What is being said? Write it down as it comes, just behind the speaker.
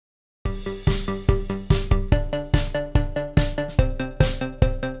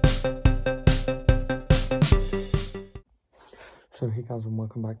So hey guys, and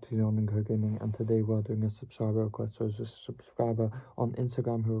welcome back to Leon&Co Gaming, and today we're doing a subscriber request. So it's a subscriber on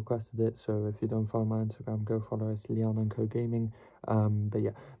Instagram who requested it, so if you don't follow my Instagram, go follow it. It's Leon&Co Gaming. But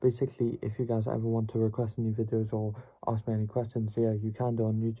yeah, basically if you guys ever want to request any videos or ask me any questions, yeah, you can do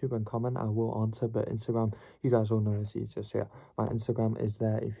on YouTube and comment. I will answer, but Instagram, you guys all know it's easier. So yeah, my Instagram is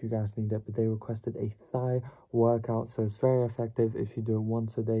there if you guys need it. But they requested a thigh workout, so it's very effective if you do it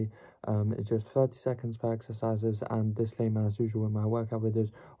once a day. It's just 30 seconds per exercises, and disclaimer as usual in my workout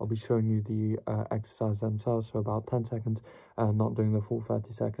videos, I'll be showing you the exercise themselves, so about 10 seconds, not doing the full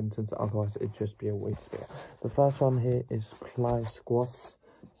 30 seconds, since otherwise it'd just be a waste here. The first one here is plie squats.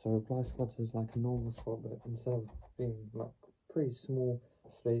 So plie squats is like a normal squat, but instead of being like pretty small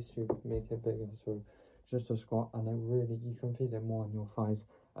space, you make it bigger, so just a squat, and it really, you can feel it more on your thighs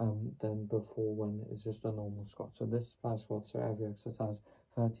than before when it's just a normal squat. So this is plie squat, so every exercise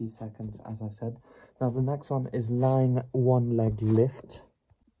 30 seconds, as I said. Now the next one is lying one leg lift.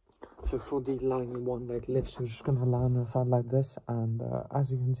 So for the lying one leg lift, you're just gonna lie on your side like this, and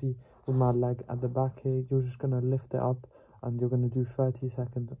as you can see with my leg at the back here, you're just gonna lift it up, and you're gonna do 30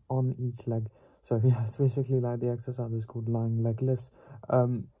 seconds on each leg. So yeah, it's basically like the exercise is called lying leg lifts.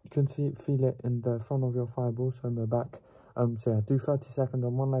 You can feel it in the front of your thigh, but also in the back. So yeah, do 30 seconds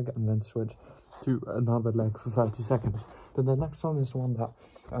on one leg and then switch to another leg for 30 seconds. But the next one is one that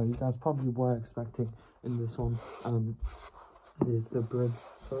you guys probably were expecting in this one. Is the bridge.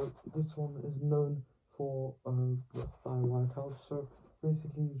 So this one is known for the thigh workout. So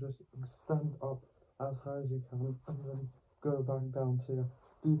basically you just extend up as high as you can and then go back down. So yeah,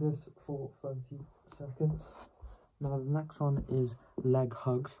 do this for 30 seconds. Now the next one is leg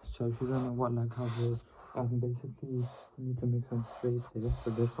hugs. So if you don't know what leg hugs is, basically you need to make some space here for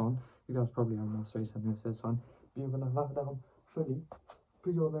this one. You guys probably have more space than this one. You're gonna lie down fully,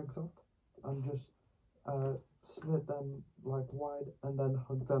 put your legs up, and just split them like wide and then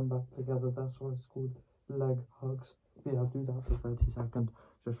hug them back together. That's why it's called leg hugs. But yeah, do that for 30 seconds,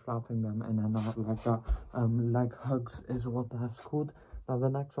 just flapping them in and out like that. Leg hugs is what that's called. Now the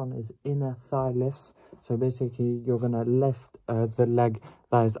next one is inner thigh lifts. So basically you're gonna lift the leg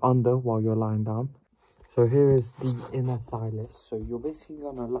that is under while you're lying down. So here is the inner thigh lift. So you're basically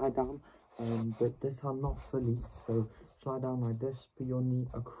gonna lie down, but this time not fully. So just lie down like this, put your knee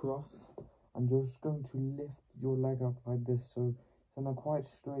across, and you're just going to lift your leg up like this. So it's in a quite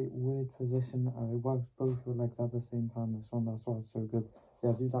straight, weird position. It works both your legs at the same time. This one, that's why it's so good.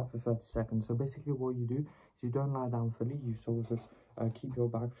 Yeah, do that for 30 seconds. So basically what you do is you don't lie down fully. You sort of keep your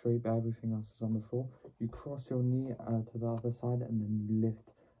back straight, but everything else is on the floor. You cross your knee to the other side, and then you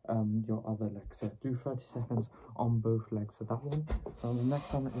lift your other leg. So do 30 seconds on both legs for that one. Now the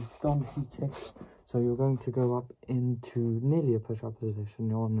next one is donkey kicks. So you're going to go up into nearly a push-up position.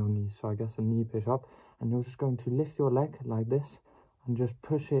 You're on your knees, so I guess a knee push-up, and you're just going to lift your leg like this and just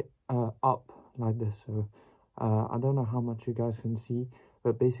push it up like this. So I don't know how much you guys can see,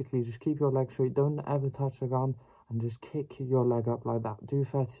 but basically just keep your leg straight, don't ever touch the ground, and just kick your leg up like that. Do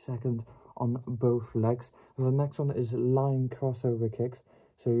 30 seconds on both legs. And the next one is lying crossover kicks.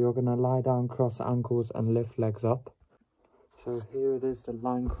 So you're going to lie down, cross ankles, and lift legs up. So here it is, the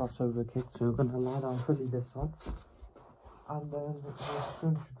lying crossover kick. So you're going to lie down fully this side, and then you're just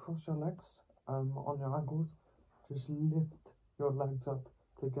going to cross your legs on your ankles. Just lift your legs up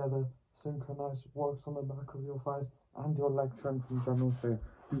together, synchronize, works on the back of your thighs and your leg strength in general. So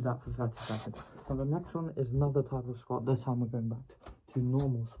do that for 30 seconds. And the next one is another type of squat. This time we're going back to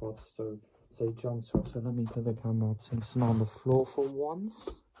normal squats. So say jump squat. So let me put the camera up since it's not on the floor for once.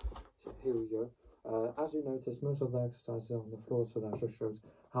 So here we go. As you notice, most of the exercises are on the floor, so that just shows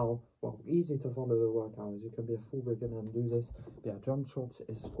how easy to follow the workout is. You can be a full beginner and do this. But yeah, jump squats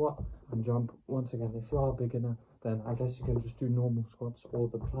is squat and jump. Once again, if you are a beginner, then I guess you can just do normal squats or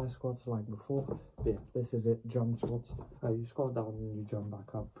the plie squats like before. But yeah, this is it, jump squats. You squat down and you jump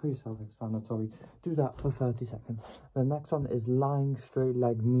back up. Pretty self-explanatory. Do that for 30 seconds. The next one is lying straight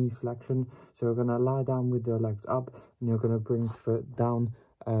leg knee flexion. So you're gonna lie down with your legs up, and you're gonna bring foot down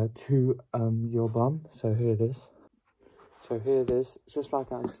to your bum. So here it is. So here it is, just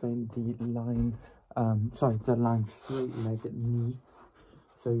like I explained, the lying straight leg knee.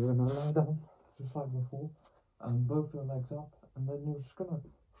 So you're gonna lie down just like before, both your legs up, and then you're just gonna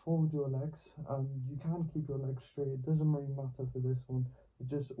fold your legs. You can keep your legs straight, it doesn't really matter for this one. It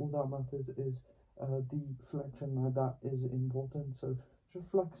just, all that matters is the flexion like that is important. So just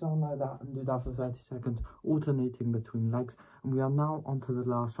flex down like that and do that for 30 seconds, alternating between legs. And we are now onto the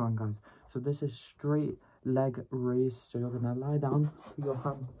last one, guys. So this is straight leg raise. So you're gonna lie down, put your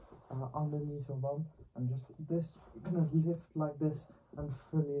hand underneath your bum, and just this, you're gonna lift like this and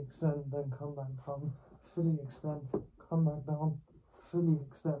fully extend, then come back down, fully extend, come back down, fully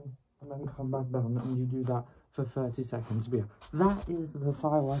extend and then come back down, and you do that for 30 seconds. But yeah, that is the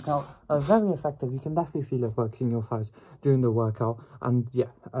thigh workout. Very effective. You can definitely feel it working your thighs during the workout. And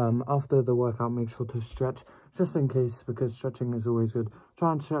yeah, after the workout, make sure to stretch, just in case, because stretching is always good.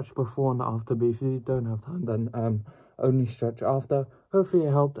 Try and stretch before and after, but if you don't have time, then only stretch after. Hopefully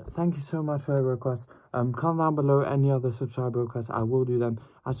it helped. Thank you so much for your requests. Comment down below any other subscriber requests. I will do them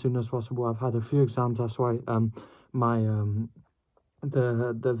as soon as possible. I've had a few exams, that's why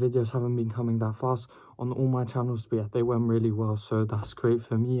the videos haven't been coming that fast on all my channels, but yeah, they went really well, so that's great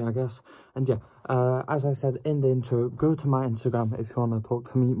for me, I guess. And yeah, as I said in the intro, go to my Instagram if you want to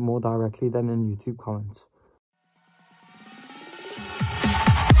talk to me more directly than in YouTube comments.